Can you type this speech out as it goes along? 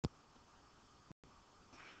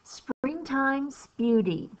times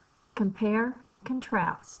beauty. Compare,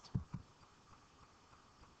 contrast.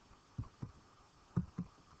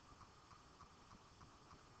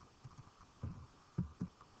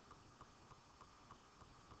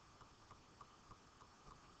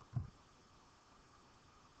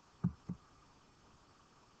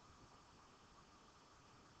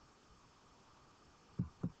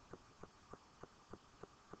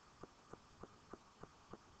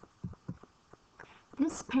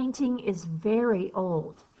 This painting is very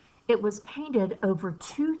old. It was painted over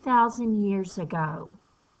 2,000 years ago.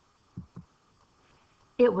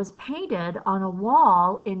 It was painted on a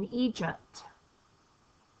wall in Egypt.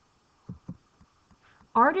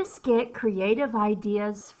 Artists get creative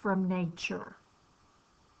ideas from nature.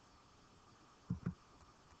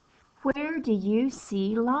 Where do you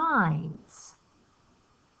see lines?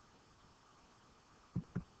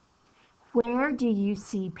 Where do you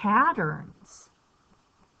see patterns?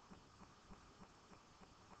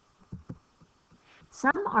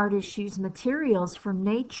 Some artists use materials from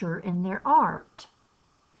nature in their art.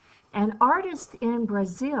 An artist in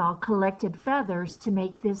Brazil collected feathers to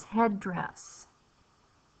make this headdress.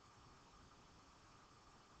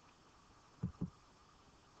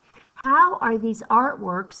 How are these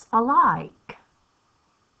artworks alike?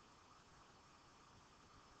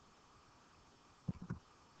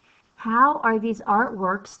 How are these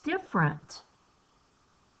artworks different?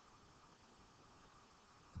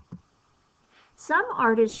 Some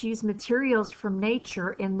artists use materials from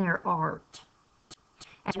nature in their art.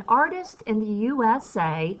 An artist in the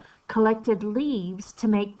USA collected leaves to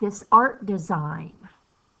make this art design.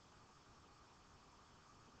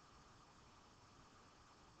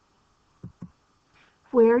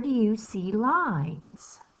 Where do you see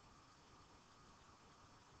lines?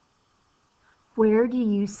 Where do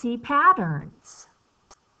you see patterns?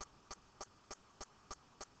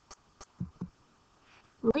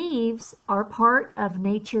 Leaves are part of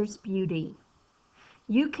nature's beauty.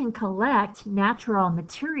 You can collect natural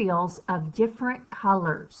materials of different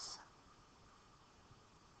colors.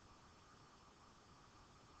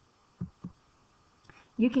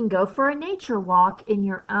 You can go for a nature walk in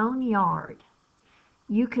your own yard.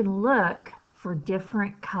 You can look for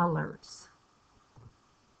different colors.